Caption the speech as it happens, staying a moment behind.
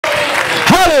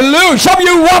Hallelujah. Some of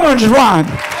you women's run.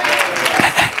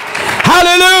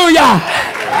 Hallelujah.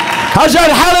 I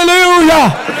said, hallelujah.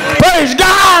 Praise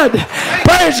God.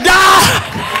 Praise God.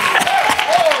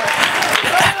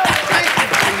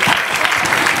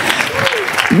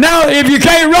 Now, if you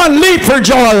can't run, leap for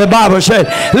joy, the Bible said.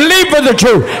 Leap for the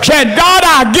truth. Said, God,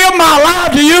 I give my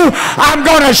life to you. I'm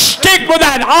going to stick with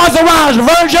that authorized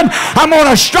version. I'm going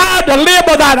to strive to live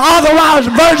with that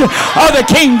authorized version of the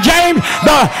King James.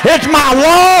 It's my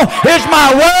law. It's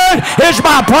my word. It's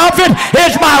my prophet.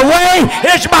 It's my way.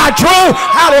 It's my truth.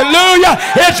 Hallelujah.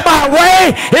 It's my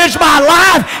way. It's my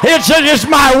life. It's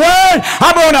my word.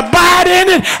 I'm going to abide in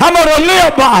it. I'm going to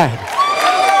live by it.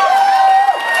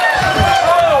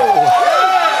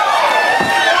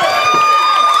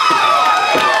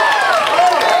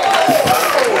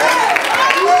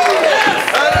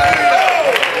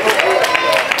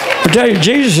 I tell you,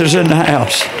 Jesus is in the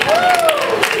house.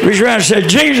 Reach around and say,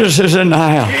 Jesus is in the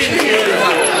house.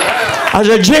 I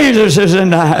said, Jesus is in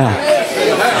the house.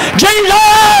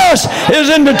 Jesus is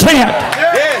in the tent.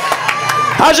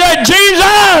 I said,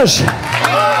 Jesus.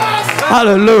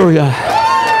 Hallelujah.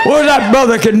 Well, that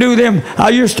brother can do them. I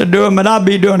used to do them, and I'll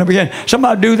be doing them again.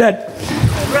 Somebody do that.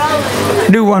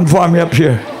 Do one for me up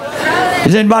here.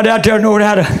 Does anybody out there know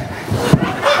how to?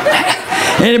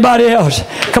 Anybody else?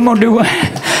 Come on, do one.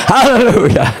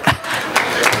 Hallelujah.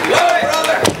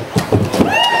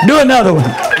 Do another one.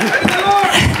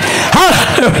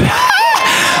 Hallelujah.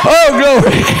 Oh,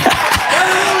 glory.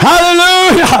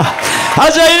 Hallelujah. I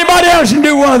say, anybody else can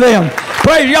do one of them.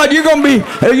 Praise God.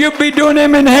 You'll be doing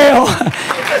them in hell.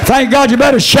 Thank God. You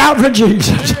better shout for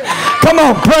Jesus. Come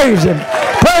on, praise Him.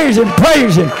 Praise Him.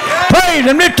 Praise Him. Praise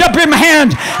Him. Lift up your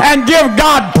hands and give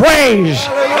God praise.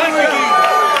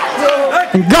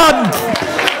 And God,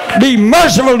 be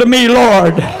merciful to me,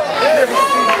 Lord.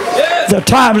 The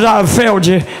times I've failed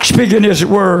you speaking His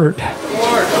word.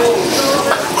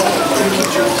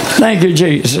 Thank you,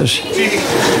 Jesus.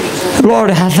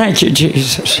 Lord, I thank you,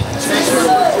 Jesus.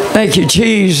 Thank you,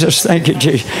 Jesus. Thank you,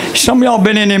 Jesus. Some of y'all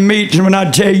been in them meetings when I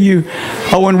tell you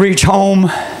I wouldn't reach home.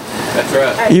 That's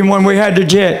right. Even when we had the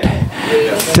jet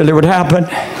till it would happen.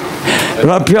 But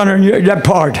up yonder in that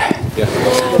part.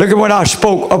 Look at when I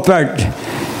spoke up there.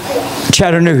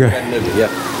 Chattanooga. Yeah.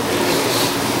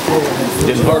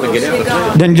 Didn't hardly get out of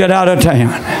town. Didn't get out of town.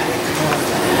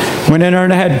 Went in there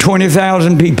and had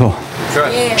 20,000 people.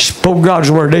 Right. Spoke God's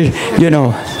word.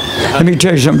 Let me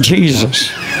tell you something.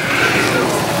 Jesus.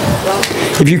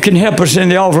 If you can help us in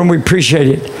the offering, we appreciate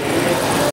it.